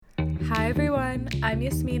Hi everyone, I'm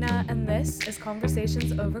Yasmina and this is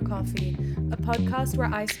Conversations Over Coffee, a podcast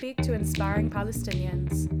where I speak to inspiring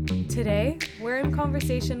Palestinians. Today, we're in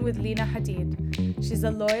conversation with Lina Hadid. She's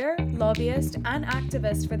a lawyer, lobbyist, and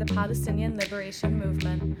activist for the Palestinian Liberation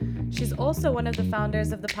Movement. She's also one of the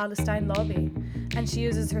founders of the Palestine Lobby, and she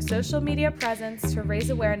uses her social media presence to raise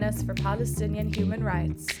awareness for Palestinian human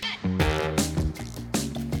rights.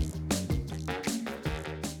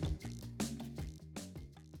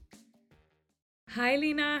 Hi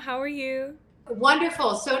Lina, how are you?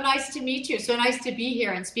 Wonderful. So nice to meet you. So nice to be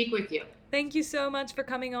here and speak with you. Thank you so much for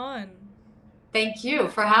coming on. Thank you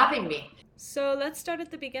for having me. So let's start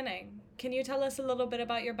at the beginning. Can you tell us a little bit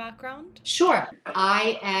about your background? Sure.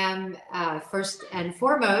 I am first and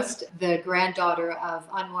foremost the granddaughter of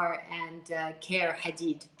Anwar and Khair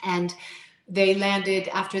Hadid. And they landed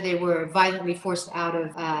after they were violently forced out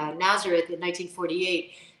of Nazareth in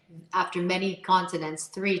 1948. After many continents,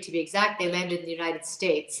 three to be exact, they landed in the United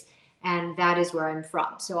States. And that is where I'm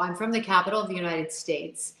from. So I'm from the capital of the United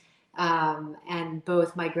States. And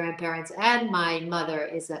both my grandparents and my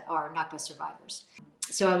mother are Nakba survivors.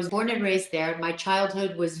 So I was born and raised there. My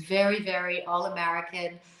childhood was very, very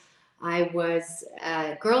all-American. I was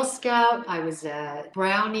a Girl Scout. I was a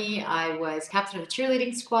Brownie. I was captain of a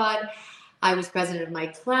cheerleading squad. I was president of my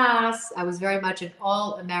class. I was very much an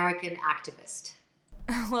all-American activist.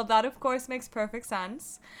 Well, that of course makes perfect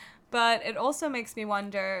sense. But it also makes me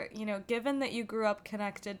wonder, given that you grew up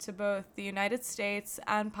connected to both the United States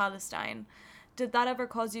and Palestine, did that ever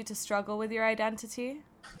cause you to struggle with your identity?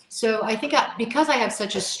 So I think because I have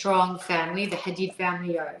such a strong family, the Hadid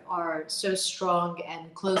family are so strong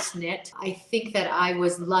and close knit. I think that I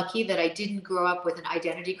was lucky that I didn't grow up with an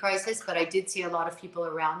identity crisis, but I did see a lot of people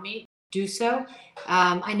around me do so.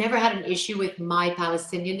 I never had an issue with my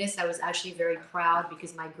Palestinianness. I was actually very proud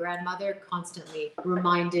because my grandmother constantly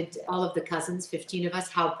reminded all of the cousins, 15 of us,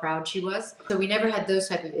 how proud she was. So we never had those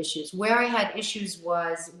type of issues. Where I had issues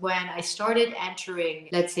was when I started entering,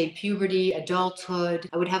 let's say, puberty, adulthood.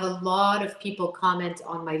 I would have a lot of people comment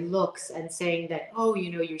on my looks and saying that, oh,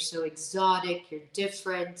 you're so exotic, you're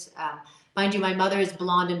different. Mind you, my mother is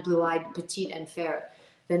blonde and blue-eyed, petite and fair.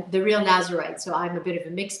 The real Nazarite. So I'm a bit of a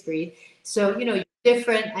mixed breed. So, you're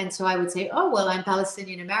different. And so I would say, oh, well, I'm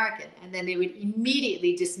Palestinian American. And then they would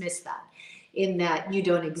immediately dismiss that in that you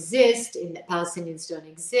don't exist, in that Palestinians don't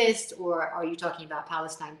exist, or are you talking about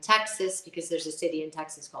Palestine, Texas? Because there's a city in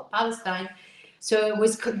Texas called Palestine. So it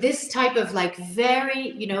was this type of like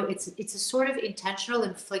very, it's a sort of intentional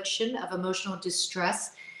infliction of emotional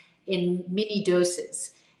distress in mini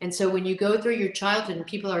doses. And so when you go through your childhood and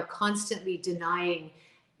people are constantly denying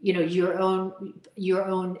your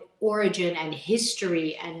own origin and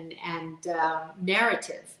history and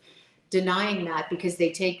narrative, denying that because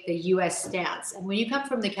they take the U.S. stance. And when you come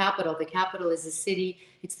from the capital is a city.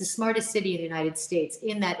 It's the smartest city in the United States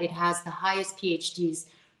in that it has the highest PhDs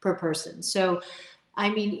per person. So, I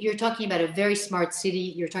mean, you're talking about a very smart city.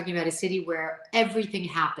 You're talking about a city where everything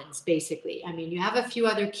happens, basically. I mean, you have a few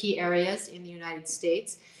other key areas in the United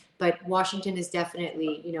States, but Washington is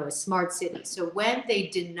definitely, a smart city. So when they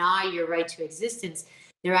deny your right to existence,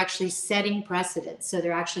 they're actually setting precedents. So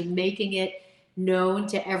they're actually making it known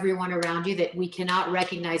to everyone around you that we cannot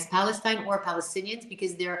recognize Palestine or Palestinians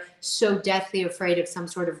because they're so deathly afraid of some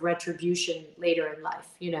sort of retribution later in life.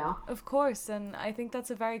 Of course, and I think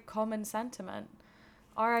that's a very common sentiment.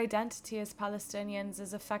 Our identity as Palestinians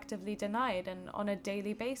is effectively denied and on a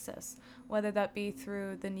daily basis, whether that be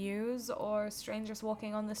through the news or strangers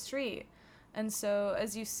walking on the street. And so,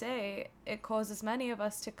 as you say, it causes many of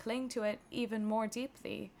us to cling to it even more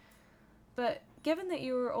deeply. But given that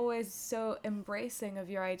you were always so embracing of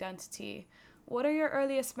your identity, what are your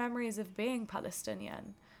earliest memories of being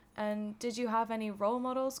Palestinian? And did you have any role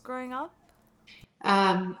models growing up?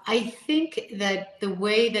 I think that the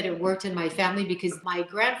way that it worked in my family, because my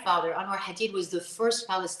grandfather, Anwar Hadid, was the first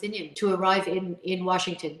Palestinian to arrive in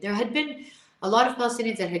Washington. There had been a lot of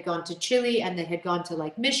Palestinians that had gone to Chile and that had gone to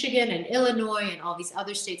like Michigan and Illinois and all these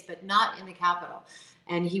other states, but not in the capital.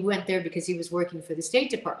 And he went there because he was working for the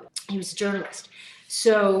State Department. He was a journalist.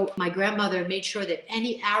 So my grandmother made sure that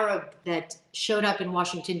any Arab that showed up in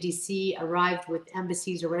Washington, D.C., arrived with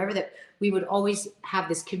embassies or whatever, that we would always have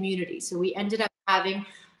this community. So we ended up having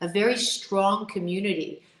a very strong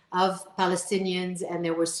community of Palestinians, and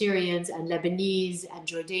there were Syrians and Lebanese and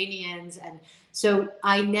Jordanians. And so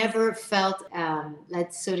I never felt,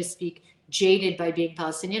 let's so to speak, jaded by being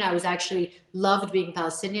Palestinian. I was actually loved being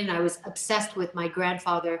Palestinian. I was obsessed with my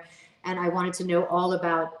grandfather, and I wanted to know all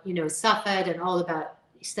about, Safed and all about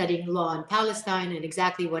studying law in Palestine and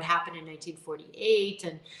exactly what happened in 1948.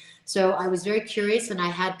 And so I was very curious, and I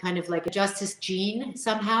had kind of like a justice gene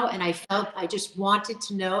somehow. And I felt I just wanted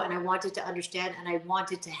to know, and I wanted to understand, and I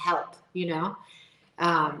wanted to help, you know.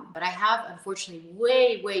 But I have, unfortunately,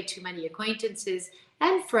 way, way too many acquaintances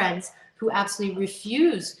and friends who absolutely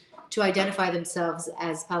refuse to identify themselves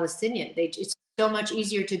as Palestinian. It's so much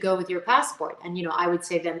easier to go with your passport. And, you know, I would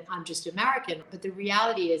say then I'm just American. But the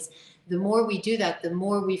reality is, the more we do that, the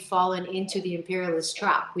more we've fallen into the imperialist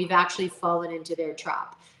trap. We've actually fallen into their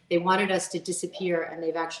trap. They wanted us to disappear, and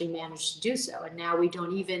they've actually managed to do so. And now we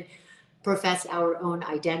don't even profess our own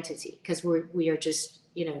identity because we are just,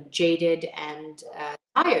 you know, jaded and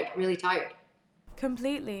tired, really tired.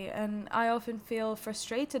 Completely, and I often feel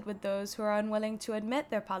frustrated with those who are unwilling to admit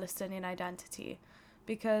their Palestinian identity.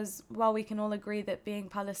 Because while we can all agree that being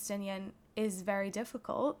Palestinian is very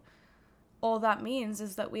difficult, all that means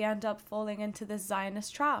is that we end up falling into this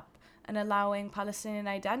Zionist trap and allowing Palestinian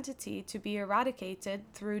identity to be eradicated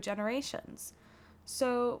through generations.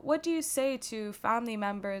 So, what do you say to family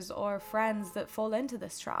members or friends that fall into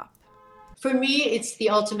this trap? For me, it's the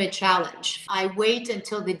ultimate challenge. I wait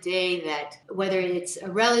until the day that, whether it's a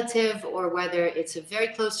relative or whether it's a very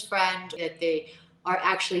close friend, that they are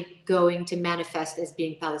actually going to manifest as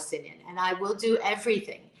being Palestinian. And I will do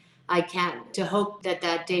everything I can to hope that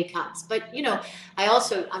that day comes. But, you know, I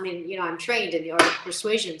also, I mean, you know, I'm trained in the art of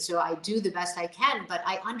persuasion, so I do the best I can, but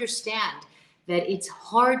I understand that it's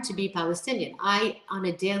hard to be Palestinian. On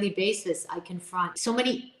a daily basis, I confront so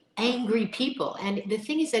many angry people. And the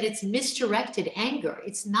thing is that it's misdirected anger.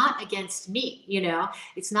 It's not against me, you know,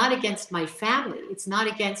 it's not against my family. It's not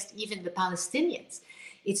against even the Palestinians.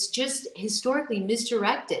 It's just historically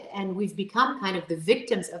misdirected. And we've become kind of the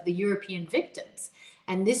victims of the European victims.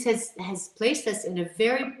 And this has placed us in a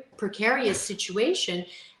very precarious situation.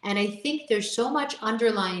 And I think there's so much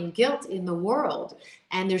underlying guilt in the world,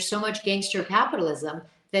 and there's so much gangster capitalism,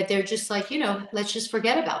 that they're just like, you know, let's just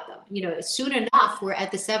forget about them. You know, soon enough, we're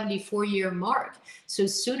at the 74-year mark. So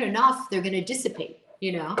soon enough, they're going to dissipate,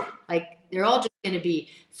 you know, like they're all just going to be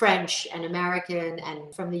French and American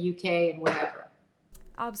and from the UK and wherever.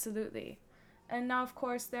 Absolutely. And now, of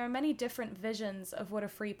course, there are many different visions of what a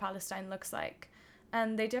free Palestine looks like,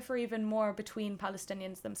 and they differ even more between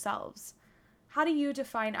Palestinians themselves. How do you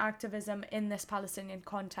define activism in this Palestinian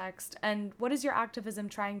context, and what is your activism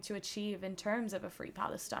trying to achieve in terms of a free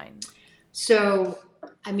Palestine? So,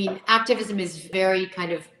 I mean, activism is very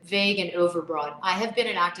kind of vague and overbroad. I have been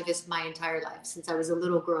an activist my entire life. Since I was a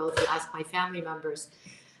little girl, if you ask my family members,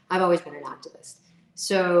 I've always been an activist.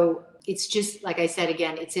 So it's just, like I said,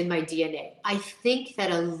 again, it's in my DNA. I think that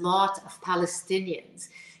a lot of Palestinians,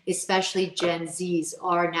 especially Gen Zs,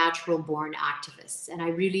 are natural born activists. And I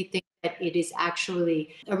really think that it is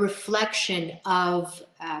actually a reflection of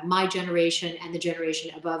my generation and the generation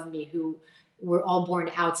above me, who were all born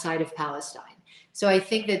outside of Palestine. So I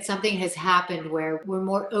think that something has happened where we're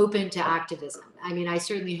more open to activism. I mean, I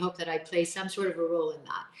certainly hope that I play some sort of a role in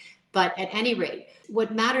that. But at any rate,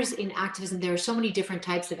 what matters in activism, there are so many different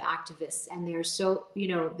types of activists, and there are so, you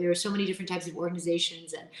know, there are so many different types of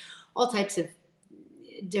organizations and all types of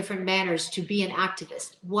different manners to be an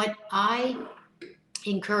activist. What I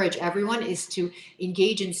encourage everyone is to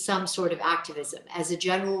engage in some sort of activism. As a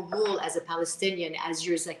general rule, as a Palestinian, as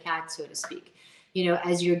your zakat, so to speak, you know,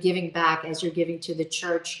 as you're giving back, as you're giving to the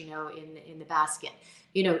church, you know, in the basket,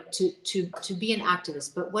 you know, to be an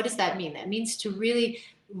activist. But what does that mean? That means to really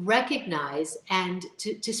recognize and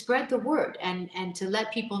to spread the word, and to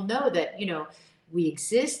let people know that, you know, we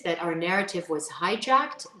exist, that our narrative was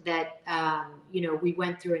hijacked, that you know, we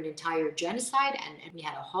went through an entire genocide, and we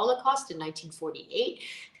had a Holocaust in 1948.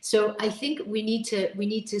 So I think we need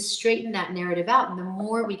to straighten that narrative out. And the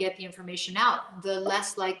more we get the information out, the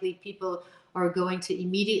less likely people are going to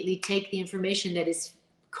immediately take the information that is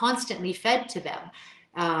constantly fed to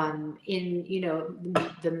them in, you know,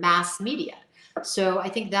 the mass media. So I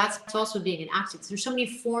think that's also being an activist. There's so many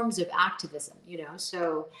forms of activism, you know.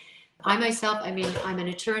 So I myself, I mean, I'm an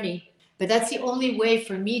attorney, but that's the only way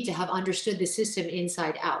for me to have understood the system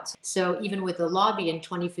inside out. So even with the lobby in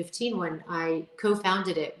 2015, when I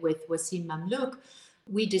co-founded it with Wasim Mamlouk,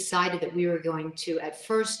 we decided that we were going to at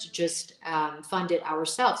first just fund it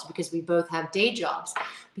ourselves, because we both have day jobs,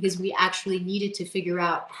 because we actually needed to figure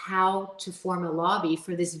out how to form a lobby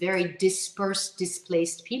for this very dispersed,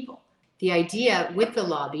 displaced people. The idea with the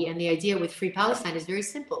lobby and the idea with Free Palestine is very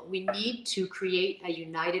simple. We need to create a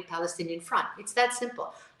united Palestinian front. It's that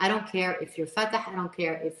simple. I don't care if you're Fatah. I don't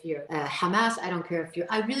care if you're Hamas. I don't care if you're,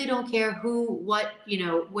 I really don't care who, what, you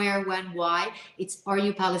know, where, when, why. It's, are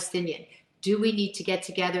you Palestinian? Do we need to get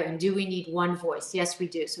together and do we need one voice? Yes, we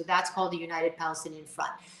do. So that's called the United Palestinian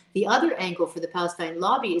Front. The other angle for the Palestine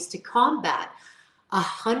lobby is to combat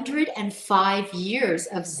 105 years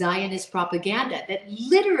of Zionist propaganda that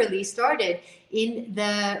literally started in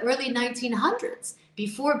the early 1900s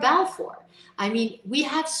before Balfour. I mean, we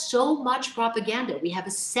have so much propaganda. We have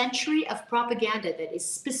a century of propaganda that is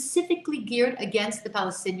specifically geared against the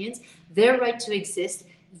Palestinians, their right to exist,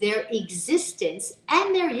 their existence,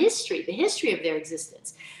 and their history, the history of their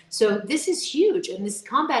existence. So this is huge, and this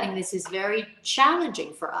combating this is very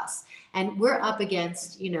challenging for us. And we're up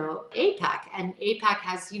against, APAC, and APAC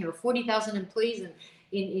has, 40,000 employees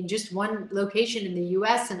in just one location in the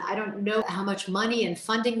US. And I don't know how much money and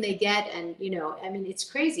funding they get. And, I mean, it's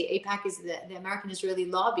crazy. APAC is the American Israeli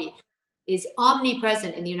lobby is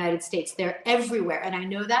omnipresent in the United States. They're everywhere. And I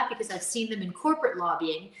know that because I've seen them in corporate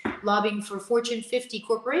lobbying for Fortune 50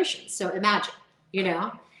 corporations. So imagine,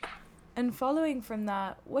 And following from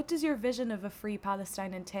that, what does your vision of a free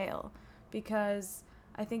Palestine entail? Because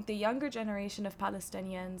I think the younger generation of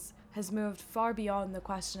Palestinians has moved far beyond the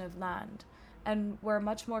question of land, and we're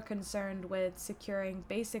much more concerned with securing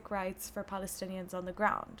basic rights for Palestinians on the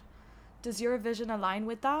ground. Does your vision align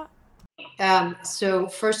with that? So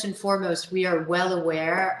first and foremost, we are well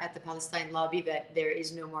aware at the Palestine lobby that there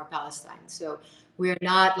is no more Palestine. So we're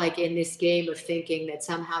not like in this game of thinking that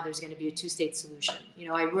somehow there's going to be a two-state solution.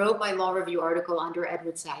 I wrote my law review article under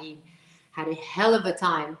Edward Said, had a hell of a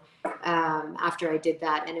time after I did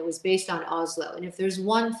that, and it was based on Oslo. And if there's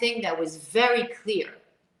one thing that was very clear,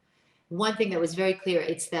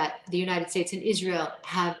 it's that the United States and Israel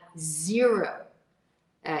have zero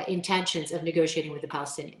intentions of negotiating with the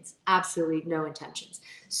Palestinians. Absolutely no intentions.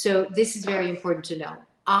 So this is very important to know.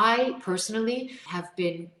 I personally have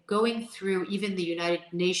been going through even the United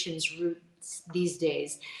Nations routes these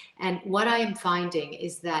days. And what I am finding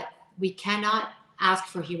is that we cannot ask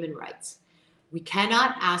for human rights. We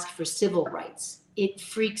cannot ask for civil rights. It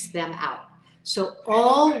freaks them out. So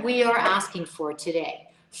all we are asking for today,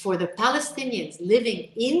 for the Palestinians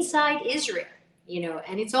living inside Israel,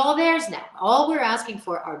 and it's all theirs now. All we're asking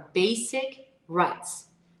for are basic rights.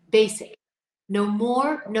 Basic. No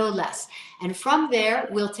more, no less. And from there,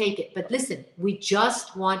 we'll take it. But listen, we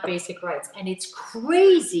just want basic rights. And it's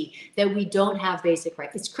crazy that we don't have basic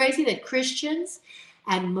rights. It's crazy that Christians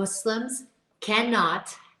and Muslims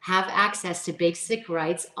cannot have access to basic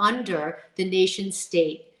rights under the nation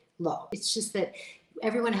state law. It's just that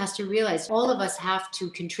everyone has to realize all of us have to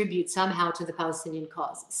contribute somehow to the Palestinian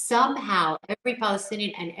cause. Somehow, every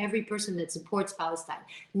Palestinian and every person that supports Palestine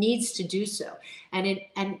needs to do so. And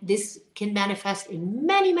this can manifest in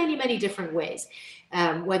many, many, many different ways.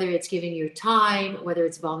 Whether it's giving your time, whether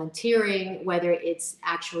it's volunteering, whether it's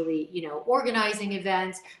actually, organizing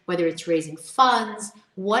events, whether it's raising funds,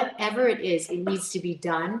 whatever it is, it needs to be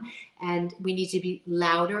done. And we need to be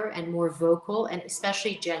louder and more vocal, and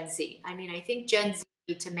especially Gen Z. I mean, I think Gen Z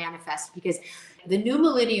need to manifest because the new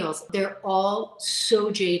millennials, they're all so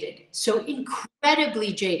jaded, so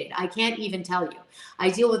incredibly jaded. I can't even tell you. I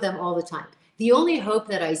deal with them all the time. The only hope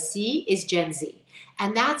that I see is Gen Z.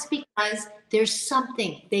 And that's because there's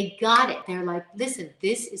something, they got it. They're like, listen,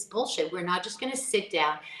 this is bullshit. We're not just going to sit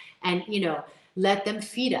down and, let them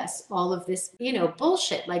feed us all of this,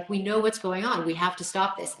 bullshit. Like, we know what's going on. We have to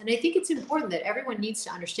stop this. And I think it's important that everyone needs to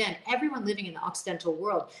understand, everyone living in the Occidental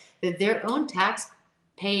world, that their own tax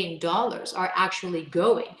paying dollars are actually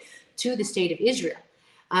going to the state of Israel.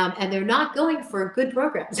 And they're not going for good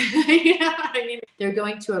programs. They're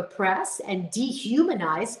going to oppress and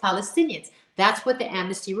dehumanize Palestinians. That's what the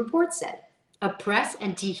Amnesty report said. Oppress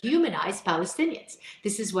and dehumanize Palestinians.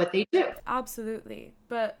 This is what they do. Absolutely.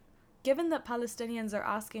 But given that Palestinians are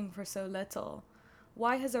asking for so little,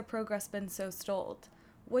 why has our progress been so stalled?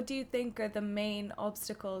 What do you think are the main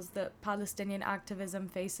obstacles that Palestinian activism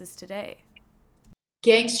faces today?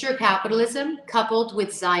 Gangster capitalism coupled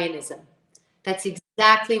with Zionism. That's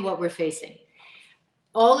exactly what we're facing.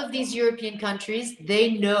 All of these European countries,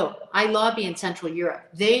 they know, I lobby in Central Europe,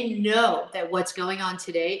 they know that what's going on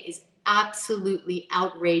today is absolutely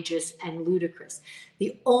outrageous and ludicrous.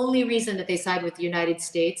 The only reason that they side with the United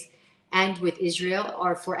States and with Israel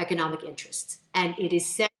are for economic interests. And it is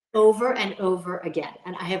said over and over again.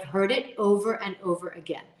 And I have heard it over and over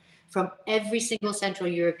again from every single Central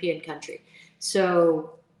European country.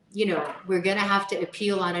 So, we're going to have to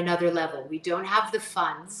appeal on another level. We don't have the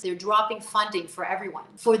funds. They're dropping funding for everyone.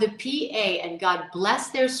 For the PA, and God bless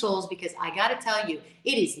their souls, because I got to tell you,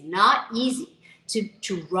 it is not easy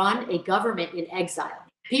to run a government in exile.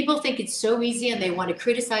 People think it's so easy and they want to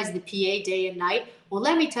criticize the PA day and night. Well,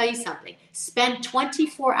 let me tell you something. Spend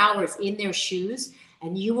 24 hours in their shoes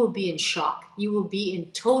and you will be in shock. You will be in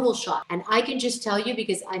total shock. And I can just tell you,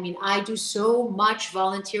 because I mean, I do so much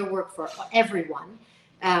volunteer work for everyone,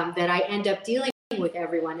 that I end up dealing with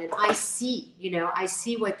everyone, and I see, I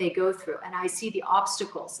see what they go through, and I see the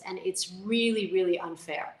obstacles, and it's really, really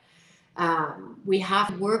unfair. We have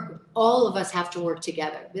to work, all of us have to work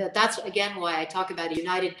together. That's again why I talk about a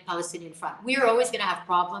united Palestinian front. We are always going to have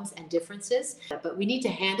problems and differences, but we need to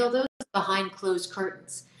handle those behind closed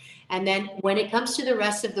curtains. And then when it comes to the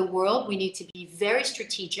rest of the world, we need to be very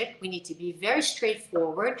strategic, we need to be very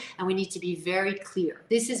straightforward, and we need to be very clear.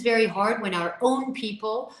 This is very hard when our own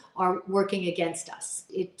people are working against us.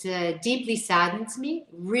 It deeply saddens me,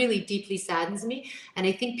 really deeply saddens me. And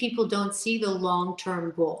I think people don't see the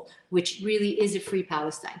long-term goal, which really is a free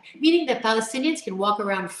Palestine, meaning that Palestinians can walk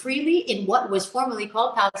around freely in what was formerly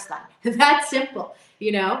called Palestine. That's simple.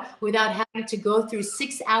 Without having to go through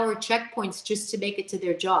 6-hour checkpoints just to make it to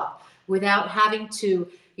their job, without having to,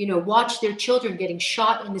 watch their children getting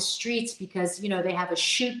shot in the streets because, they have a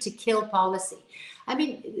shoot to kill policy. I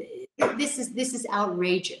mean, this is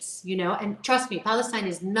outrageous, and trust me, Palestine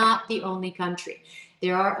is not the only country.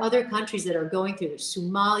 There are other countries that are going through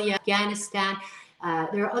Somalia, Afghanistan.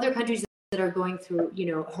 There are other countries that are going through,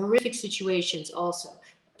 horrific situations also.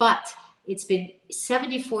 But it's been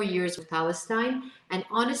 74 years with Palestine, and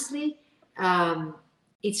honestly,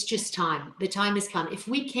 it's just time. The time has come. If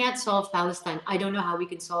we can't solve Palestine, I don't know how we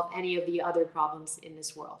can solve any of the other problems in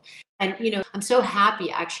this world. And, I'm so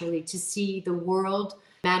happy actually to see the world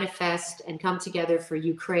manifest and come together for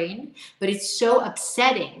Ukraine, but it's so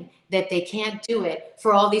upsetting that they can't do it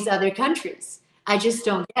for all these other countries. I just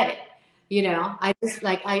don't get it. I just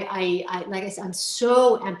like I said, I'm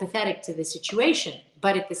so empathetic to the situation,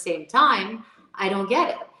 but at the same time, I don't get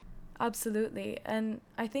it. Absolutely. And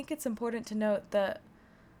I think it's important to note that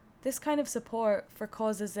this kind of support for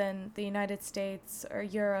causes in the United States or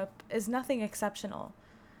Europe is nothing exceptional.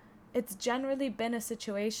 It's generally been a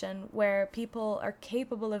situation where people are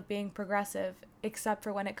capable of being progressive, except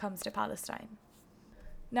for when it comes to Palestine.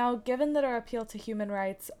 Now, given that our appeal to human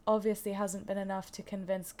rights obviously hasn't been enough to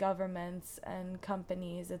convince governments and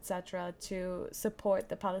companies, etc., to support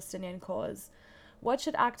the Palestinian cause, what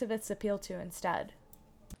should activists appeal to instead?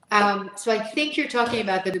 So I think you're talking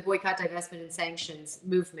about the boycott, divestment, and sanctions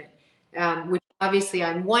movement, which obviously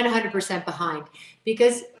I'm 100% behind.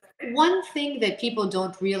 Because one thing that people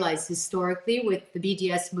don't realize historically with the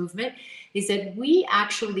BDS movement is that we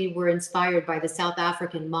actually were inspired by the South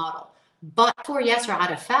African model. But for Yasser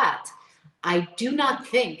Arafat, I do not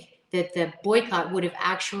think that the boycott would have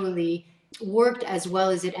actually worked as well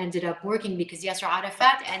as it ended up working, because Yasser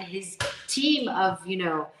Arafat and his team of,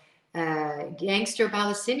 gangster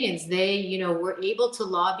Palestinians, they, were able to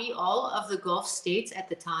lobby all of the Gulf states at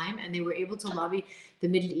the time, and they were able to lobby the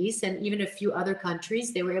Middle East and even a few other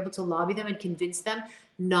countries. They were able to lobby them and convince them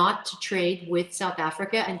not to trade with South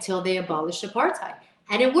Africa until they abolished apartheid.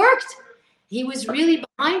 And it worked. He was really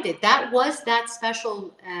behind it. That was that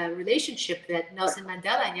special relationship that Nelson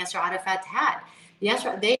Mandela and Yasser Arafat had. They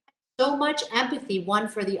had so much empathy one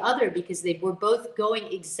for the other, because they were both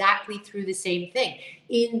going exactly through the same thing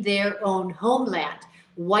in their own homeland.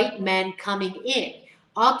 White men coming in,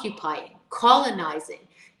 occupying, colonizing,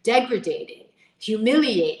 degrading,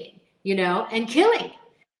 humiliating, and killing.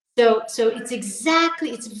 So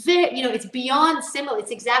it's very, it's beyond similar.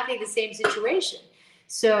 It's exactly the same situation.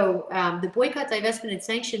 So the boycott, divestment, and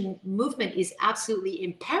sanction movement is absolutely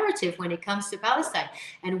imperative when it comes to Palestine.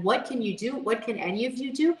 And what can you do? What can any of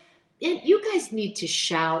you do? You guys need to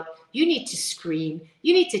shout. You need to scream.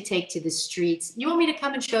 You need to take to the streets. You want me to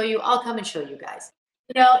come and show you? I'll come and show you guys.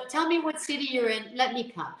 Tell me what city you're in. Let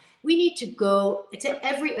me come. We need to go to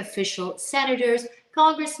every official, senators,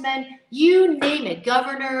 congressmen, you name it,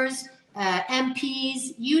 governors,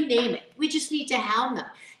 MPs, you name it. We just need to hound them.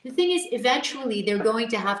 The thing is, eventually they're going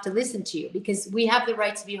to have to listen to you, because we have the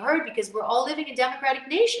right to be heard, because we're all living in democratic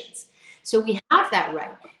nations. So we have that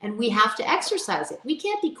right, and we have to exercise it. We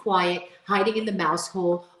can't be quiet, hiding in the mouse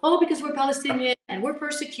hole. Oh, because we're Palestinian and we're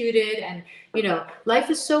persecuted, and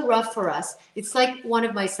life is so rough for us. It's like one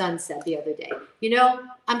of my sons said the other day.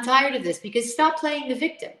 I'm tired of this, because stop playing the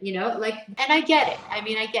victim. And I get it.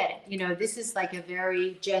 I get it. This is like a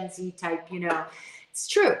very Gen Z type. It's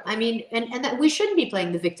true. And that we shouldn't be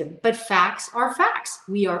playing the victim, but facts are facts.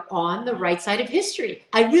 We are on the right side of history.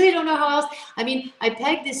 I really don't know how else. I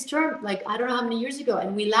pegged this term, like, I don't know how many years ago,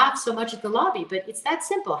 and we laughed so much at the lobby, but it's that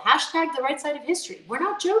simple. Hashtag the right side of history. We're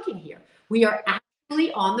not joking here. We are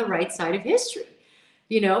actually on the right side of history.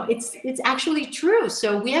 It's actually true.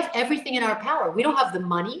 So we have everything in our power. We don't have the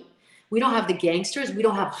money. We don't have the gangsters. We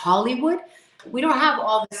don't have Hollywood. We don't have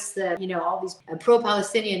all this, all these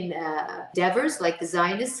pro-Palestinian endeavors like the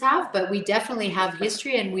Zionists have, but we definitely have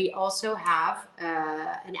history, and we also have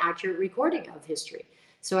an accurate recording of history.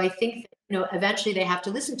 So I think that, eventually they have to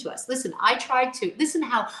listen to us. Listen, I tried to listen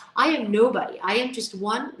how I am nobody. I am just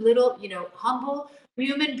one little, humble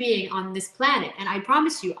human being on this planet. And I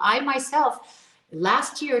promise you, I myself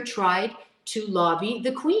last year tried to lobby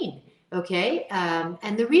the Queen. Okay.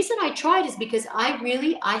 And the reason I tried is because I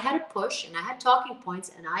had a push and I had talking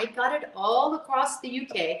points and I got it all across the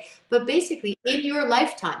UK. But basically, in your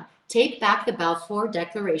lifetime, take back the Balfour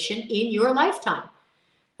Declaration in your lifetime.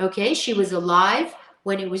 Okay. She was alive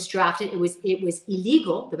when it was drafted. It was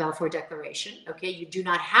illegal, the Balfour Declaration. Okay. You do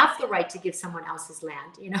not have the right to give someone else's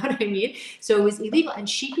land. You know what I mean? So it was illegal, and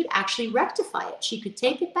she could actually rectify it. She could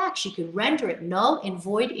take it back. She could render it null and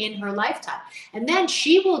void in her lifetime. And then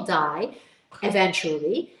she will die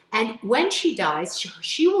eventually. And when she dies,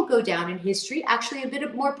 she will go down in history actually a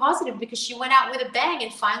bit more positive, because she went out with a bang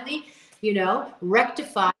and finally,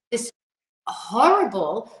 rectified this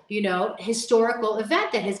horrible, historical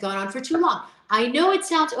event that has gone on for too long. I know it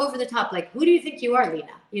sounds over the top, like, who do you think you are,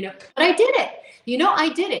 Lina? But I did it. I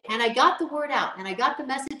did it, and I got the word out, and I got the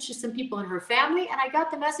message to some people in her family, and I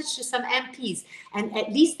got the message to some MPs, and at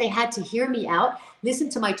least they had to hear me out, listen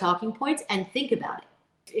to my talking points, and think about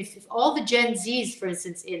it. If all the Gen Zs, for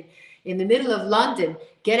instance, in the middle of London,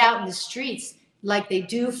 get out in the streets like they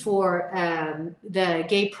do for the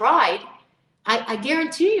gay pride, I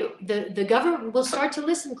guarantee you the government will start to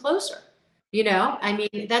listen closer. I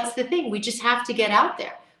mean, that's the thing. We just have to get out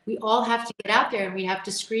there. We all have to get out there, and we have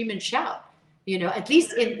to scream and shout. At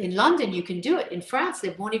least in London, you can do it. In France, they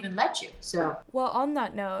won't even let you. So, well, on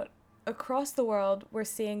that note, across the world, we're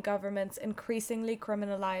seeing governments increasingly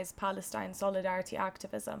criminalize Palestine solidarity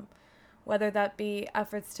activism, whether that be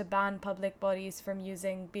efforts to ban public bodies from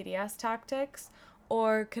using BDS tactics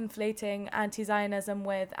or conflating anti-Zionism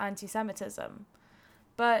with anti-Semitism.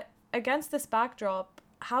 But against this backdrop,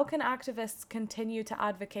 how can activists continue to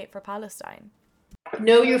advocate for Palestine?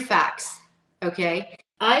 Know your facts, okay?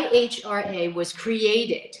 IHRA was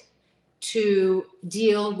created to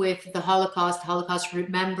deal with the Holocaust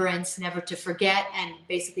remembrance, never to forget, and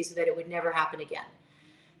basically so that it would never happen again.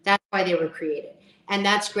 That's why they were created. And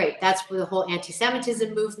that's great. That's for the whole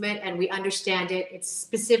anti-Semitism movement, and we understand it. It's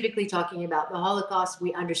specifically talking about the Holocaust.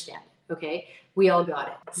 We understand it, okay? We all got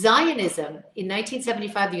it. Zionism, in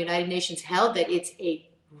 1975, the United Nations held that it's a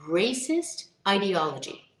racist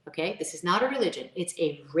ideology, okay? This is not a religion. It's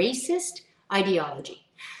a racist ideology.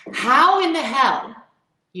 How in the hell,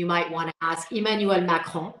 you might want to ask Emmanuel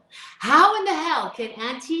Macron, how in the hell can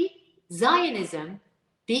anti-Zionism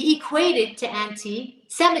be equated to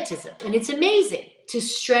anti-Semitism? And it's amazing. To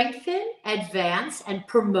strengthen, advance, and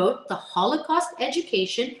promote the Holocaust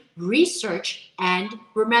education, research, and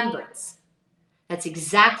remembrance. That's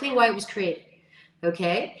exactly why it was created,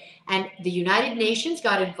 okay? And the United Nations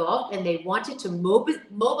got involved, and they wanted to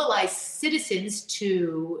mobilize citizens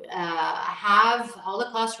to have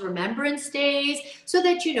Holocaust remembrance days so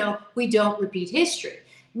that, we don't repeat history.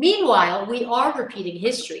 Meanwhile, we are repeating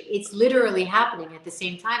history. It's literally happening at the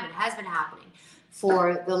same time. It has been happening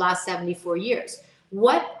for the last 74 years.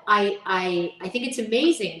 What I think it's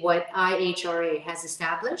amazing what IHRA has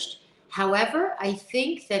established. However, I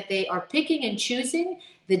think that they are picking and choosing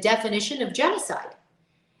the definition of genocide.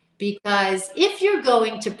 Because if you're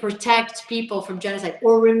going to protect people from genocide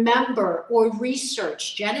or remember or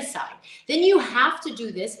research genocide, then you have to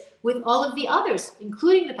do this with all of the others,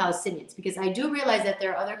 including the Palestinians, because I do realize that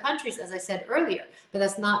there are other countries, as I said earlier, but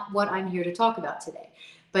that's not what I'm here to talk about today.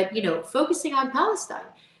 But, focusing on Palestine.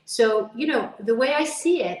 So, the way I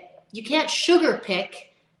see it, you can't sugar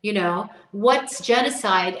pick, what's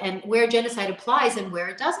genocide and where genocide applies and where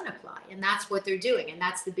it doesn't apply. And that's what they're doing. And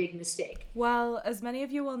that's the big mistake. Well, as many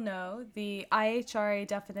of you will know, the IHRA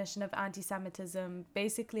definition of anti-Semitism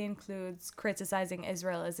basically includes criticizing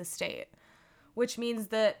Israel as a state, which means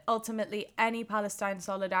that ultimately any Palestine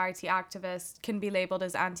solidarity activist can be labeled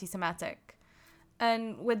as anti-Semitic.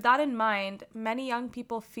 And with that in mind, many young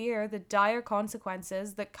people fear the dire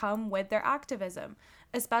consequences that come with their activism,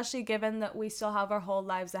 especially given that we still have our whole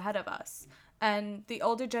lives ahead of us. And the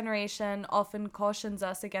older generation often cautions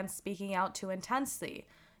us against speaking out too intensely.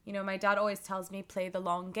 My dad always tells me, play the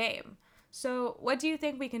long game. So what do you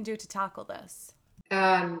think we can do to tackle this?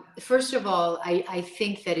 First of all, I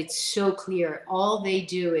think that it's so clear. All they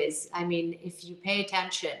do is, if you pay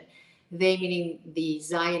attention, they meaning the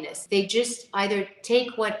Zionists, they just either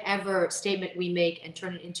take whatever statement we make and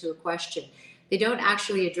turn it into a question. They don't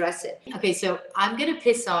actually address it. Okay, so I'm going to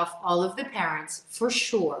piss off all of the parents for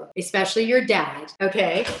sure, especially your dad,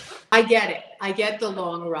 okay? I get it. I get the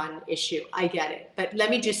long run issue. I get it. But let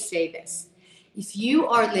me just say this. If you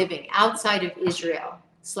are living outside of Israel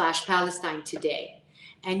slash Palestine today,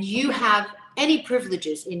 and you have any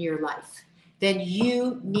privileges in your life, then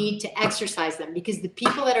you need to exercise them, because the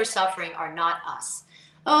people that are suffering are not us.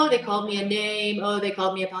 Oh, they called me a name. Oh, they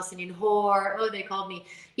called me a Palestinian whore. Oh, they called me,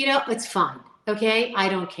 it's fine. Okay. I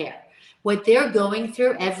don't care. What they're going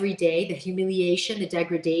through every day, the humiliation, the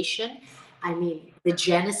degradation, I mean, the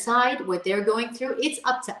genocide, what they're going through, it's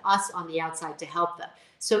up to us on the outside to help them.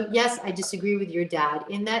 So, yes, I disagree with your dad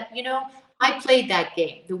in that, I played that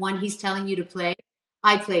game, the one he's telling you to play.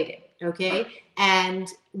 I played it, okay? And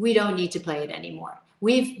we don't need to play it anymore.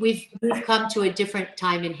 We've come to a different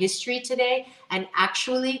time in history today, and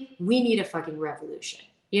actually, we need a fucking revolution.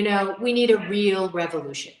 We need a real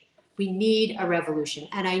revolution. We need a revolution.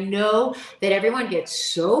 And I know that everyone gets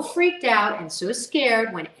so freaked out and so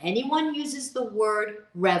scared when anyone uses the word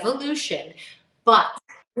revolution, but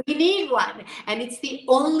we need one. And it's the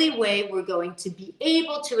only way we're going to be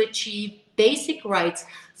able to achieve basic rights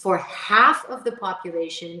for half of the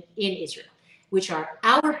population in Israel, which are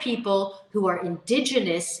our people who are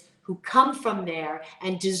indigenous, who come from there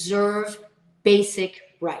and deserve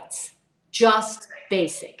basic rights. Just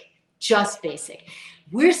basic. Just basic.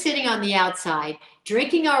 We're sitting on the outside,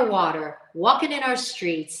 drinking our water, walking in our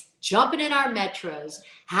streets, jumping in our metros,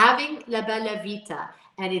 having la bella vita,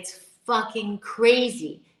 and it's fucking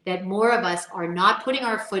crazy that more of us are not putting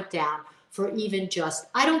our foot down for even just,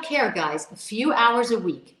 I don't care, guys, a few hours a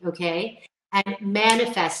week, okay? And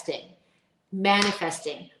manifesting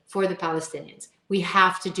for the Palestinians. We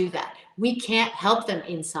have to do that. We can't help them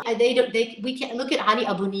inside. We can't look at Ali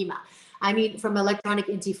Abu Nima. I mean, from Electronic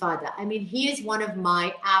Intifada. I mean, he is one of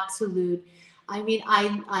my absolute. I mean,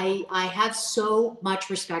 I have so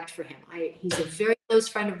much respect for him. He's a very close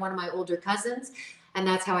friend of one of my older cousins, and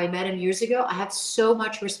that's how I met him years ago. I have so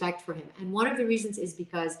much respect for him, and one of the reasons is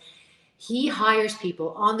because he hires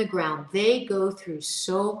people on the ground. They go through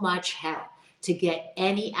so much hell to get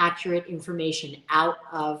any accurate information out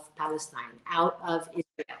of Palestine, out of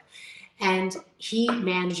Israel. And he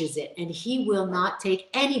manages it, and he will not take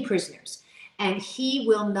any prisoners, and he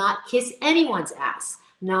will not kiss anyone's ass.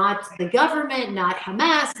 Not the government, not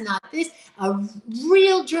Hamas, not this. A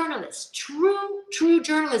real journalist, true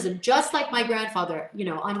journalism, just like my grandfather,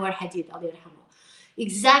 Anwar Hadid, Ali Arhamu.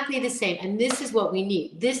 Exactly the same. And this is what we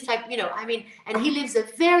need. This type, and he lives a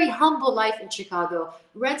very humble life in Chicago,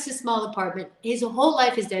 rents a small apartment. His whole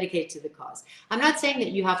life is dedicated to the cause. I'm not saying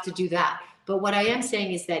that you have to do that. But what I am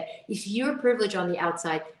saying is that if you're privileged on the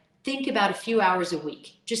outside, think about a few hours a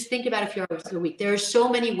week. Just think about a few hours a week. There are so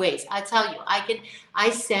many ways. I tell you, I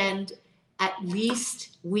send at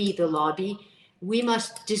least the lobby, we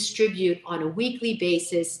must distribute on a weekly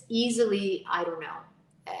basis, easily, I don't know,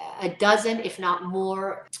 a dozen, if not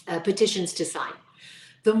more, petitions to sign.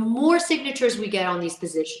 The more signatures we get on these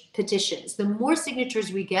petitions, the more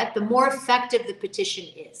signatures we get, the more effective the petition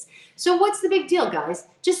is. So what's the big deal, guys?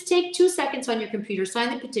 Just take 2 seconds on your computer,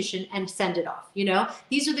 sign the petition, and send it off.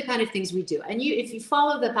 These are the kind of things we do. And if you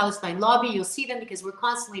follow the Palestine lobby, you'll see them because we're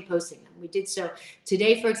constantly posting them. We did so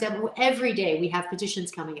today, for example. Every day we have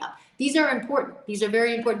petitions coming up. These are important. These are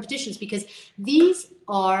very important petitions because these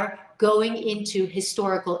are going into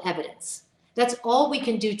historical evidence. That's all we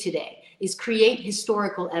can do today, is create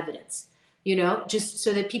historical evidence, just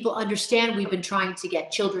so that people understand we've been trying to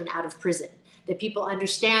get children out of prison, that people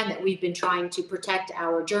understand that we've been trying to protect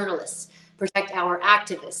our journalists, protect our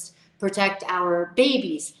activists, protect our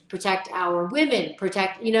babies, protect our women,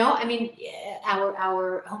 protect,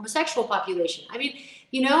 our homosexual population.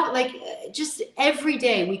 Just every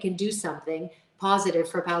day we can do something positive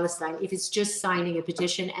for Palestine if it's just signing a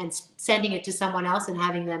petition and sending it to someone else and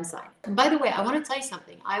having them sign. And by the way, I want to tell you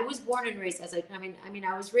something. I was born and raised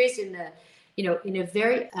I was raised in in a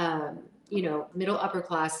very middle upper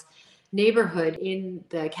class neighborhood in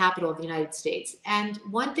the capital of the United States. And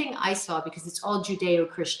one thing I saw, because it's all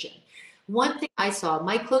Judeo-Christian, one thing I saw,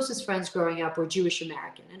 my closest friends growing up were Jewish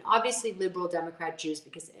American, and obviously liberal Democrat Jews,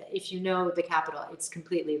 because if you know the capital, it's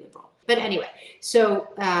completely liberal. But anyway, so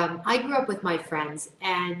I grew up with my friends,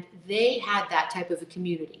 and they had that type of a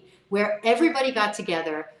community where everybody got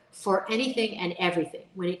together for anything and everything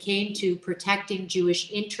when it came to protecting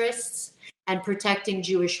Jewish interests and protecting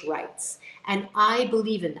Jewish rights. And I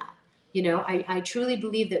believe in that. I truly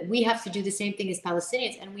believe that we have to do the same thing as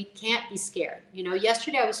Palestinians, and we can't be scared.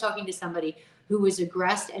 Yesterday I was talking to somebody who was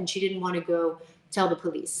aggressed and she didn't want to go tell the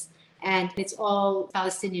police. and it's all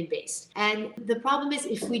Palestinian based. And the problem is,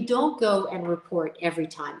 if we don't go and report every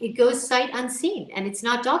time, it goes sight unseen and it's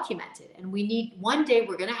not documented. And we need, one day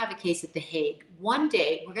we're going to have a case at The Hague. One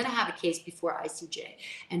day we're going to have a case before ICJ.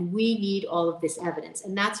 And we need all of this evidence.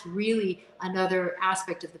 And that's really another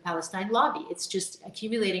aspect of the Palestine lobby. It's just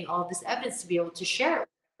accumulating all of this evidence to be able to share it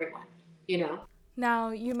with everyone, you know? Now,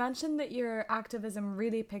 you mentioned that your activism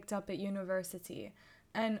really picked up at university,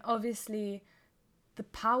 and obviously the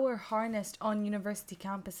power harnessed on university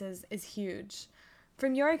campuses is huge.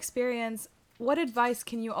 From your experience, what advice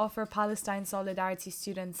can you offer Palestine Solidarity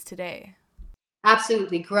students today?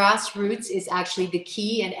 Absolutely. Grassroots is actually the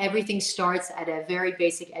key, and everything starts at a very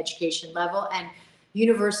basic education level. And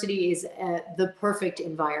university is the perfect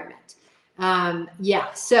environment.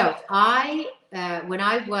 When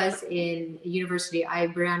I was in university, I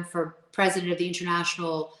ran for president of the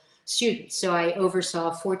international students. So I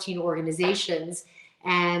oversaw 14 organizations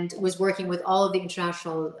and was working with all of the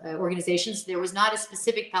international organizations. There was not a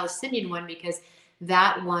specific Palestinian one because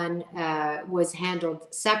that one was handled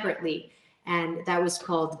separately, and that was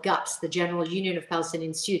called GUPS, the General Union of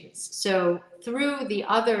Palestinian Students. So through the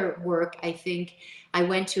other work, I think I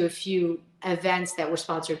went to a few events that were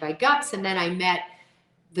sponsored by GUPS, and then I met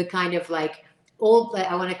the kind of like old,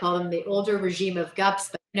 I want to call them the older regime of GUPS,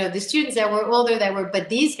 but the students that were older but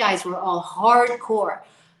these guys were all hardcore.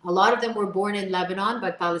 A lot of them were born in Lebanon,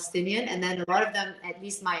 but Palestinian. And then a lot of them, at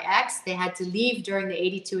least my ex, they had to leave during the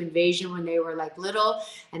 82 invasion when they were like little.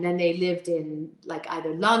 And then they lived in like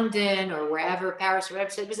either London or wherever, Paris or whatever.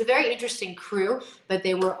 So it was a very interesting crew, but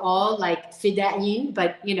they were all like fida'in,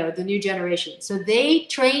 but the new generation. So they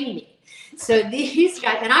trained me. So these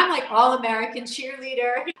guys, and I'm like all American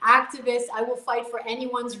cheerleader, activist. I will fight for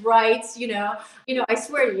anyone's rights. I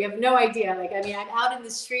swear to you, you have no idea. I'm out in the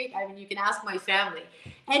street. You can ask my family.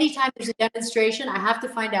 Anytime there's a demonstration, I have to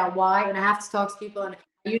find out why, and I have to talk to people, and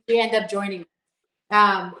I usually end up joining.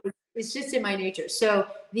 It's just in my nature. So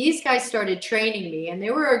these guys started training me, and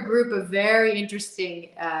they were a group of very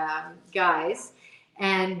interesting guys.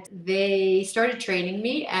 And they started training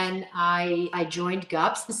me, and I joined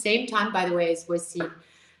GUPS the same time, by the way, as Wasim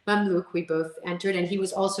Mamluk. We both entered, and he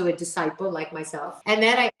was also a disciple like myself. And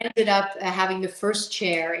then I ended up having the first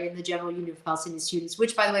chair in the General Union of Palestinian Students,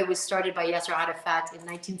 which, by the way, was started by Yasser Arafat in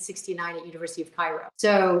 1969 at University of Cairo.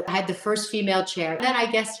 So I had the first female chair. And then I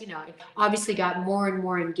guess, obviously got more and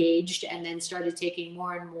more engaged, and then started taking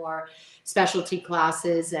more and more specialty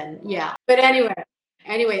classes. And yeah, but anyway,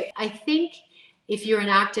 I think if you're an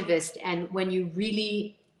activist, and when you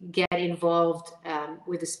really get involved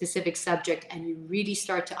with a specific subject, and you really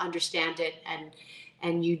start to understand it,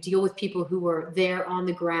 and you deal with people who are there on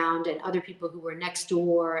the ground and other people who are next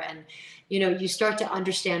door, and you start to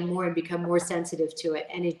understand more and become more sensitive to it,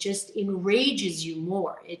 and it just enrages you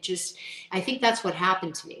more. I think that's what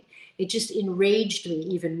happened to me. It just enraged me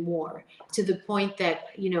even more, to the point that,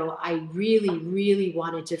 I really, really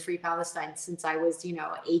wanted to free Palestine since I was,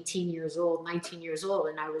 18 years old, 19 years old.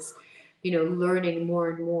 And I was, learning more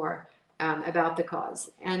and more about the cause.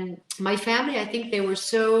 And my family, I think they were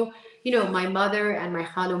so, my mother and my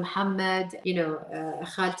Khalu Muhammad,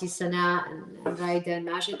 Khalti Sana and Raida and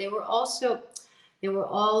Majid, they were all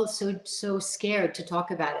so scared to talk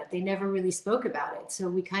about it. They never really spoke about it. So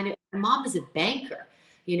my mom is a banker.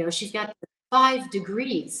 She's got 5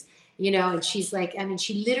 degrees, and she's like,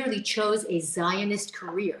 she literally chose a Zionist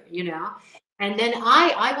career, And then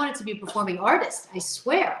I wanted to be a performing artist. I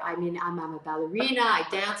swear. I'm a ballerina. I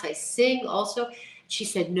dance. I sing also. She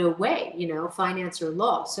said, no way, finance or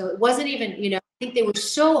law. So it wasn't even, I think they were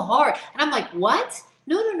so hard. And I'm like, what?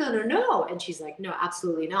 No. And she's like, no,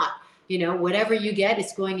 absolutely not. Whatever you get,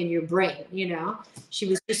 it's going in your brain, She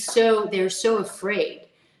was just they're so afraid.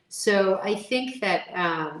 So I think that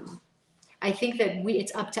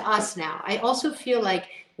it's up to us now. I also feel like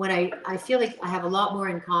I feel like I have a lot more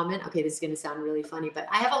in common. Okay, this is going to sound really funny, but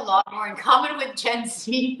I have a lot more in common with Gen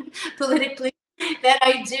Z politically than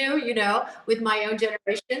I do, with my own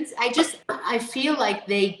generations. I feel like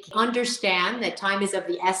they understand that time is of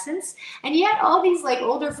the essence, and yet all these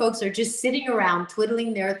older folks are just sitting around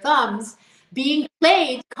twiddling their thumbs, being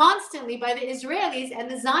played constantly by the Israelis and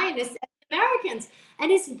the Zionists and the Americans,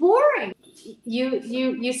 and it's boring.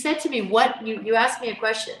 You said to me, what you asked me a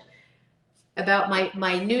question about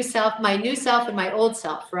my new self and my old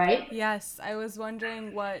self, right? Yes, I was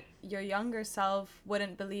wondering what your younger self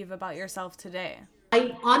wouldn't believe about yourself today.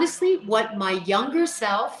 Honestly, what my younger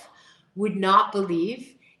self would not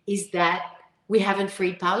believe is that we haven't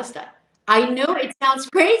freed Palestine. I know it sounds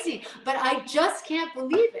crazy, but I just can't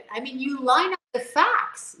believe it. You line up the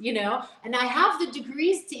facts, and I have the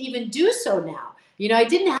degrees to even do so now. I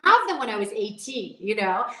didn't have them when I was 18,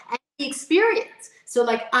 and the experience. So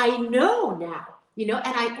like, I know now,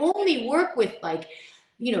 and I only work with like,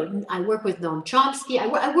 I work with Noam Chomsky.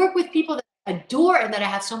 I work with people that I adore and that I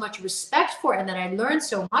have so much respect for and that I learned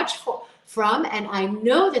so much from. And I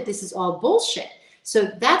know that this is all bullshit.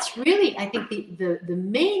 So that's really, I think, the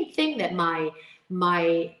main thing that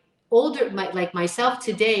my older, like myself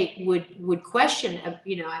today would question,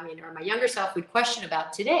 or my younger self would question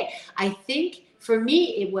about today. I think for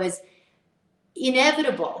me, it was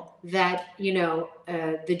inevitable that,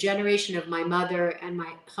 the generation of my mother and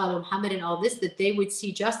my Khala Muhammad and all this, that they would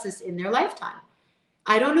see justice in their lifetime.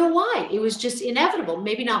 I don't know why. It was just inevitable.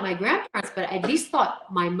 Maybe not my grandparents, but I at least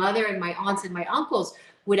thought my mother and my aunts and my uncles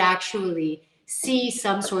would actually see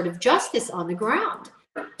some sort of justice on the ground.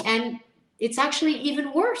 And it's actually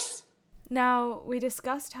even worse. Now, we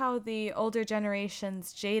discussed how the older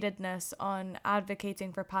generation's jadedness on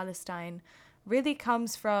advocating for Palestine really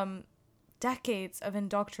comes from decades of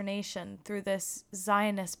indoctrination through this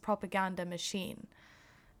Zionist propaganda machine.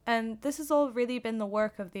 And this has all really been the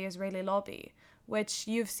work of the Israeli lobby, which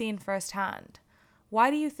you've seen firsthand. Why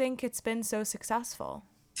do you think it's been so successful?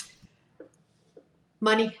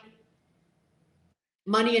 Money.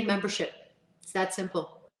 Money and membership. It's that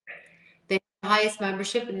simple. They have the highest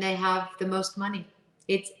membership and they have the most money.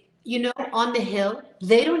 It's, on the Hill,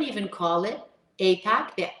 they don't even call it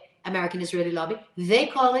APAC, the American Israeli Lobby. They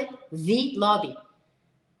call it the lobby.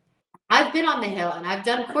 I've been on the Hill and I've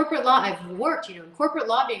done corporate law. I've worked, in corporate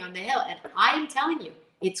lobbying on the Hill. And I am telling you,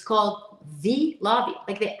 it's called the lobby.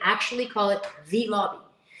 Like, they actually call it the lobby.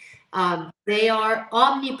 They are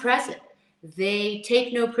omnipresent. They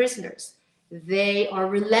take no prisoners. They are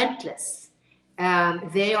relentless.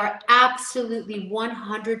 They are absolutely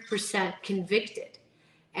 100% convicted.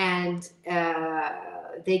 And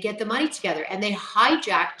they get the money together and they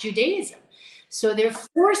hijack Judaism. So they're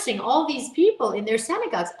forcing all these people in their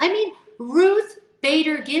synagogues. I mean, Ruth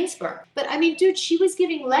Bader Ginsburg. But I mean, dude, she was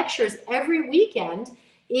giving lectures every weekend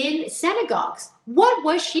in synagogues. What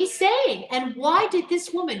was she saying? And why did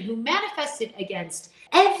this woman, who manifested against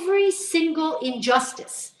every single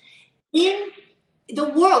injustice in the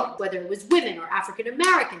world, whether it was women or African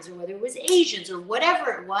Americans or whether it was Asians or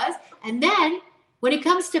whatever it was, and then when it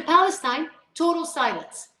comes to Palestine, total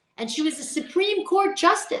silence. And she was a Supreme Court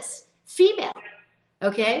justice, female.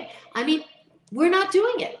 Okay? I mean, we're not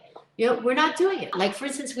doing it. We're not doing it. Like, for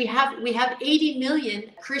instance, we have 80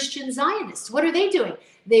 million Christian Zionists. What are they doing?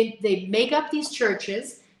 They make up these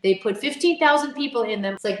churches. They put 15,000 people in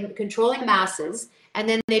them. It's like controlling masses. And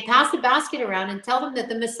then they pass the basket around and tell them that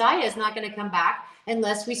the Messiah is not going to come back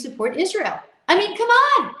unless we support Israel. I mean, come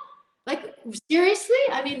on. Like, seriously?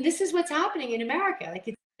 I mean, this is what's happening in America. Like,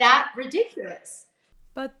 it's that ridiculous.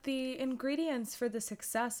 But the ingredients for the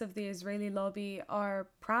success of the Israeli lobby are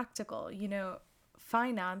practical,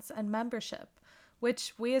 finance and membership,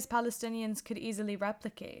 which we as Palestinians could easily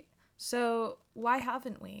replicate. So why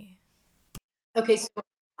haven't we? Okay,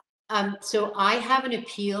 so I have an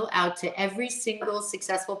appeal out to every single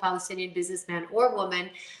successful Palestinian businessman or woman,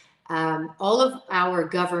 all of our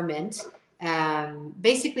government,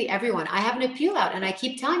 basically everyone. I have an appeal out and I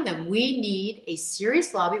keep telling them we need a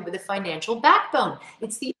serious lobby with a financial backbone.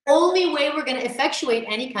 It's the only way we're going to effectuate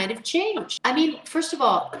any kind of change. I mean, first of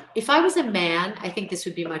all, if I was a man, I think this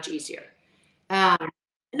would be much easier.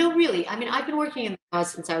 No, really. I mean, I've been working in the cause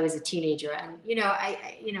since I was a teenager, and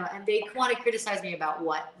and they want to criticize me about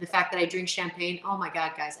what? The fact that I drink champagne. Oh my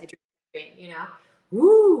God, guys, I drink champagne.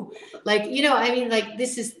 Woo! Like, I mean, like,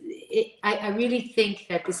 this is it. I really think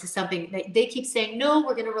that this is something that they keep saying. No,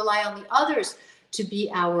 we're going to rely on the others to be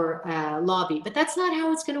our lobby, but that's not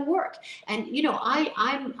how it's going to work. And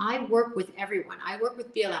I work with everyone. I work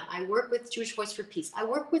with BLM. I work with Jewish Voice for Peace. I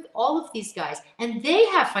work with all of these guys, and they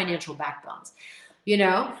have financial backbones.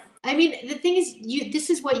 I mean, the thing is,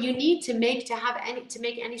 this is what you need to make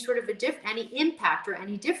any sort of any impact or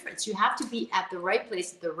any difference. You have to be at the right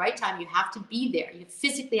place at the right time. You have to be there. You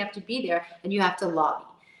physically have to be there, and you have to lobby.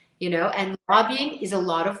 And lobbying is a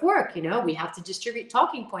lot of work. We have to distribute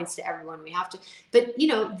talking points to everyone. We have to, but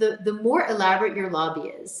the more elaborate your lobby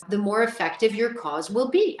is, the more effective your cause will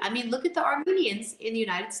be. I mean, look at the Armenians in the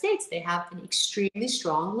United States. They have an extremely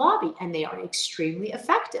strong lobby, and they are extremely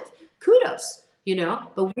effective. Kudos.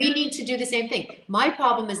 But we need to do the same thing. My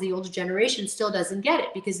problem is the older generation still doesn't get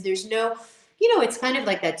it because there's no, it's kind of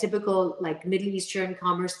like that typical like Middle Eastern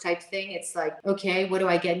commerce type thing. It's like, okay, what do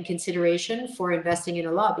I get in consideration for investing in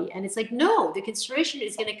a lobby? And it's like, no, the consideration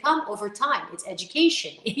is going to come over time. It's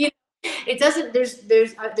education. It doesn't, there's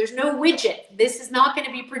no widget. This is not going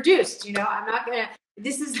to be produced. I'm not going to,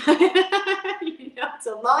 this is, it's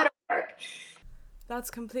a lot of work. That's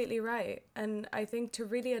completely right. And I think to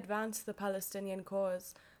really advance the Palestinian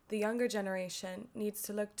cause, the younger generation needs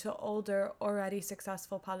to look to older, already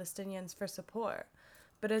successful Palestinians for support.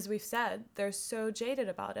 But as we've said, they're so jaded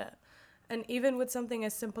about it. And even with something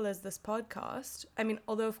as simple as this podcast, I mean,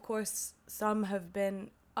 although of course some have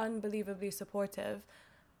been unbelievably supportive,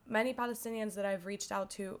 many Palestinians that I've reached out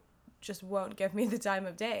to just won't give me the time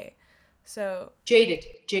of day. So, Jaded.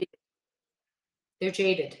 They're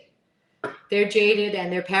jaded. They're jaded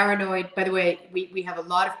and they're paranoid. By the way, we have a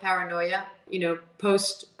lot of paranoia,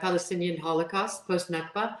 post Palestinian Holocaust, post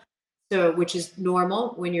Nakba. So, which is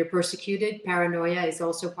normal when you're persecuted. Paranoia is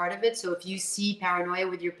also part of it. So, if you see paranoia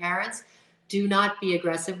with your parents, do not be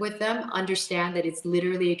aggressive with them. Understand that it's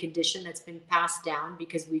literally a condition that's been passed down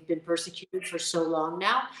because we've been persecuted for so long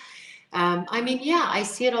now. I mean, yeah, I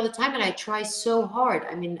see it all the time, and I try so hard.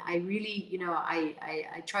 I mean, I really,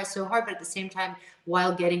 I try so hard, but at the same time,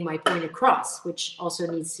 while getting my point across, which also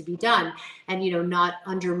needs to be done, and not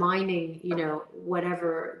undermining,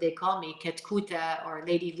 whatever they call me, Ketkuta or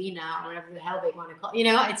Lady Lina or whatever the hell they want to call.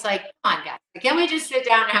 It's like, come on, guys, can't we just sit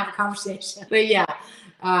down and have a conversation? But yeah,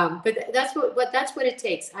 but that's what it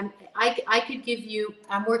takes. I could give you.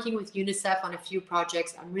 I'm working with UNICEF on a few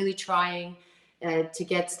projects. I'm really trying to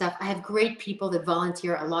get stuff. I have great people that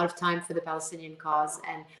volunteer a lot of time for the Palestinian cause,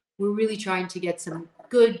 and we're really trying to get some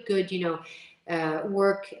good,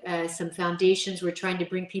 work, some foundations. We're trying to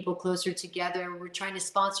bring people closer together. We're trying to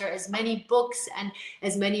sponsor as many books and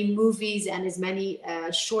as many movies and as many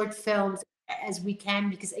short films as we can,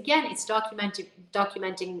 because again, it's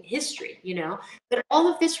documenting history, but all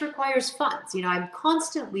of this requires funds. I'm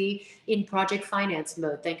constantly in project finance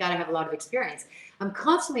mode. Thank God I have a lot of experience. I'm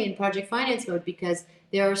constantly in project finance mode because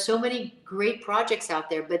there are so many great projects out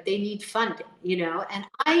there, but they need funding, and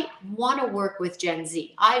I want to work with Gen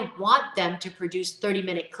Z. I want them to produce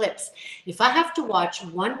 30-minute clips. If I have to watch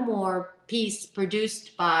one more piece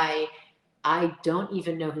produced by, I don't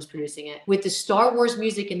even know who's producing it, with the Star Wars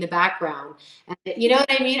music in the background, and you know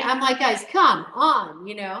what I mean? I'm like, guys, come on,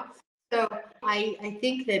 So I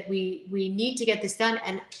think that we need to get this done.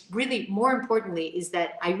 And really, more importantly, is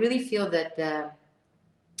that I really feel that the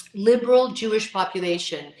liberal Jewish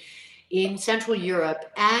population in Central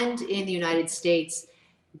Europe and in the United States,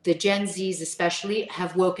 the Gen Zs especially,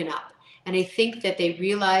 have woken up. And I think that they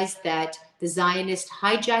realized that the Zionists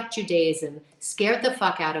hijacked Judaism, scared the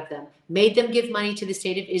fuck out of them, made them give money to the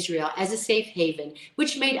state of Israel as a safe haven,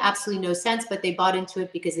 which made absolutely no sense, but they bought into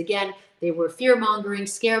it because, again, they were fear-mongering,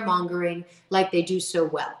 scare-mongering, like they do so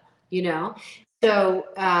well, So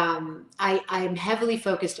I'm heavily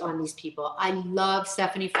focused on these people. I love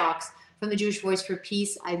Stephanie Fox from the Jewish Voice for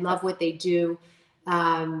Peace. I love what they do.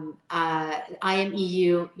 IMEU,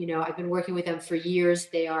 I've been working with them for years.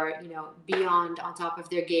 They are, beyond on top of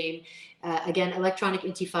their game. Again, Electronic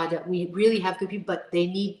Intifada, we really have good people, but they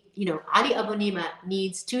need, Ali Abunima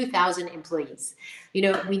needs 2,000 employees.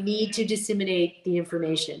 We need to disseminate the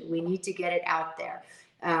information. We need to get it out there.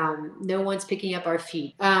 No one's picking up our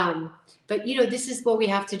feet. But this is what we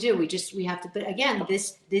have to do. We have to, but again,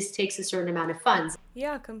 this takes a certain amount of funds.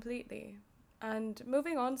 Yeah, completely. And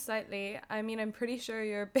moving on slightly, I mean, I'm pretty sure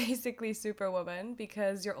you're basically Superwoman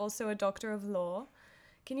because you're also a doctor of law.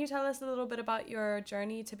 Can you tell us a little bit about your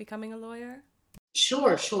journey to becoming a lawyer?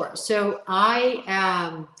 Sure. So I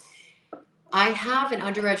have an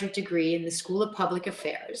undergraduate degree in the School of Public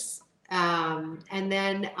Affairs. And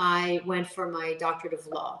then I went for my doctorate of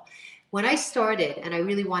law. When I started, and I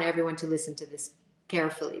really want everyone to listen to this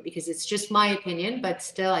carefully because it's just my opinion, but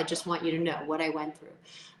still, I just want you to know what I went through.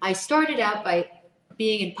 I started out by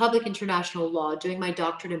being in public international law, doing my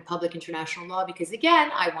doctorate in public international law, because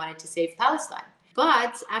again, I wanted to save Palestine.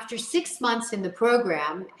 But after 6 months in the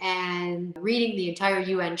program and reading the entire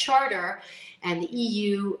UN Charter and the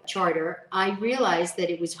EU Charter, I realized that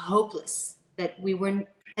it was hopeless, that we were,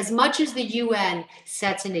 as much as the UN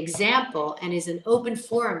sets an example and is an open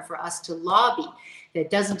forum for us to lobby that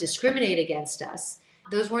doesn't discriminate against us,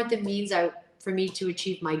 those weren't the means for me to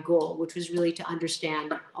achieve my goal, which was really to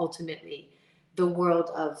understand ultimately the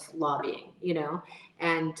world of lobbying,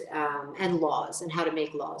 and laws and how to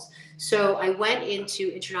make laws. So I went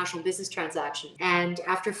into international business transactions, and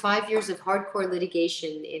after 5 years of hardcore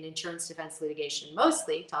litigation in insurance defense litigation,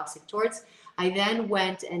 mostly toxic torts, I then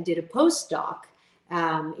went and did a postdoc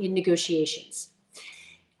in negotiations.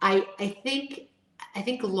 I think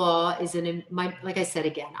law is like I said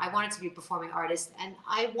again, I wanted to be a performing artist, and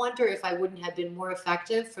I wonder if I wouldn't have been more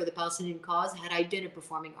effective for the Palestinian cause had I been a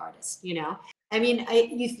performing artist. I mean,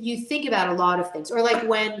 you think about a lot of things, or like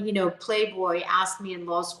when Playboy asked me in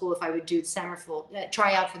law school if I would do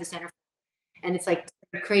try out for the center, and it's like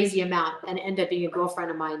a crazy amount, and ended up being a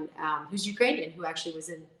girlfriend of mine who's Ukrainian, who actually was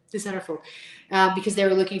in the centerfold because they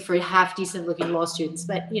were looking for half decent looking law students.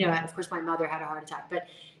 But of course, my mother had a heart attack. But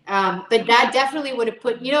that definitely would have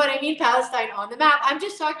put, what I mean, Palestine on the map. I'm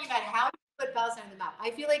just talking about how to put Palestine on the map.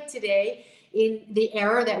 I feel like today, in the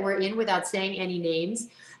era that we're in, without saying any names,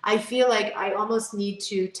 I feel like I almost need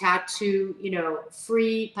to tattoo,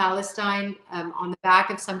 free Palestine on the back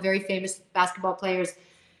of some very famous basketball player's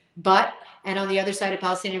butt, and on the other side a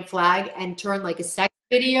Palestinian flag, and turn like a sex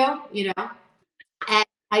video, And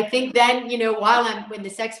I think then, while I'm in the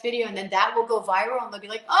sex video, and then that will go viral, and they'll be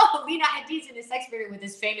like, oh, Lina Hadid's in a sex video with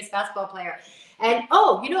this famous basketball player. And,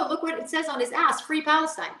 look what it says on his ass, free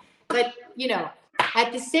Palestine. But,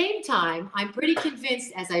 at the same time, I'm pretty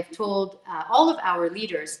convinced, as I've told all of our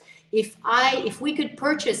leaders, if we could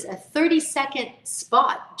purchase a 30-second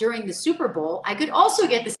spot during the Super Bowl, I could also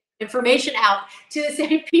get this information out to the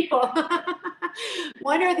same people.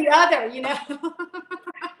 One or the other,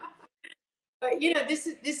 But this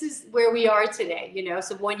is where we are today.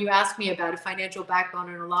 So when you ask me about a financial backbone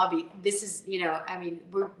and a lobby, this is,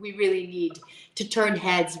 we really need to turn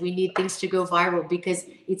heads. We need things to go viral because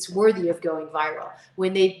it's worthy of going viral.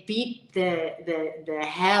 When they beat the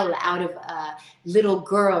hell out of a little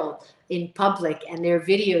girl in public, and their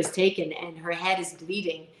video is taken and her head is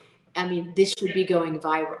bleeding, this should be going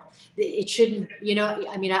viral. It shouldn't,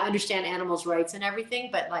 I understand animals' rights and everything,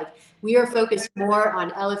 but we are focused more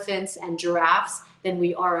on elephants and giraffes than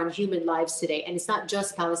we are on human lives today. And it's not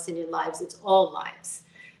just Palestinian lives, it's all lives.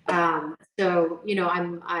 So,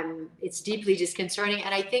 it's deeply disconcerting.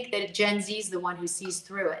 And I think that Gen Z is the one who sees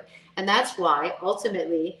through it. And that's why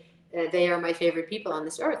ultimately they are my favorite people on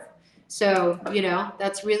this earth. So,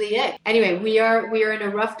 that's really it. Anyway, we are in a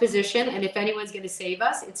rough position. And if anyone's going to save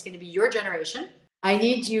us, it's going to be your generation. I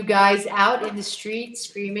need you guys out in the street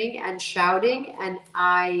screaming and shouting. And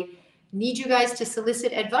I need you guys to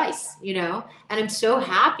solicit advice, And I'm so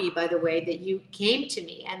happy, by the way, that you came to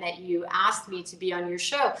me and that you asked me to be on your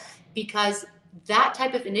show, because that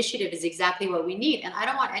type of initiative is exactly what we need. And I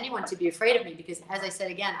don't want anyone to be afraid of me because, as I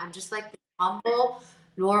said again, I'm just like the humble,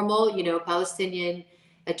 normal, Palestinian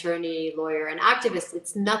attorney, lawyer, and activist.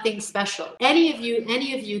 It's nothing special. Any of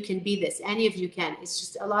you can be this. Any of you can. It's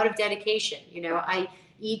just a lot of dedication. I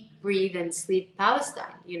eat, breathe, and sleep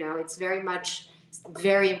Palestine. It's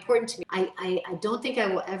very important to me. I don't think I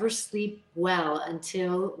will ever sleep well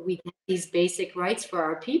until we get these basic rights for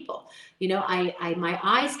our people. My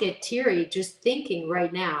eyes get teary just thinking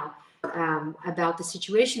right now about the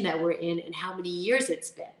situation that we're in and how many years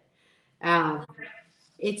it's been.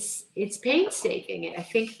 It's painstaking. I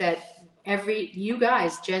think that you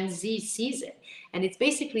guys, Gen Z, sees it. And it's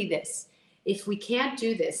basically this. If we can't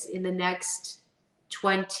do this in the next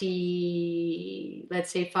 20,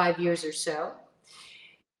 let's say 5 years or so,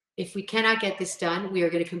 if we cannot get this done, we are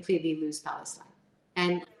going to completely lose Palestine.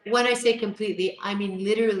 And when I say completely, I mean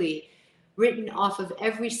literally written off of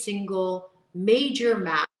every single major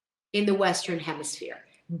map in the Western Hemisphere,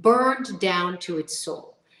 burned down to its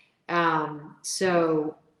soul.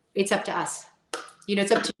 So it's up to us.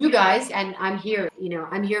 It's up to you guys, and I'm here.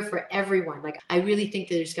 I'm here for everyone. I really think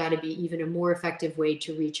that there's got to be even a more effective way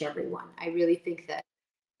to reach everyone. I really think that,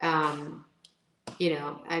 I'm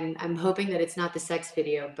hoping that it's not the sex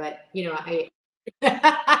video, but I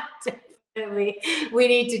definitely we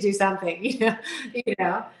need to do something.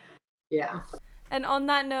 Yeah. And on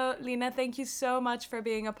that note, Lina, thank you so much for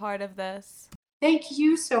being a part of this. Thank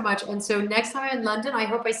you so much. And so next time I'm in London, I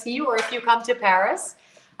hope I see you, or if you come to Paris,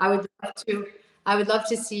 I would love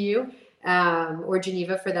to see you, or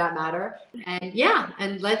Geneva for that matter. And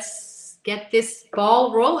and let's get this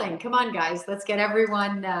ball rolling. Come on, guys. Let's get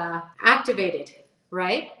everyone activated,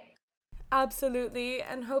 right? Absolutely.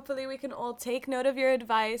 And hopefully we can all take note of your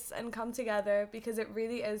advice and come together, because it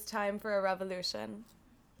really is time for a revolution.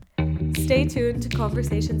 Stay tuned to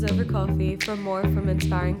Conversations Over Coffee for more from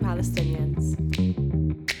inspiring Palestinians.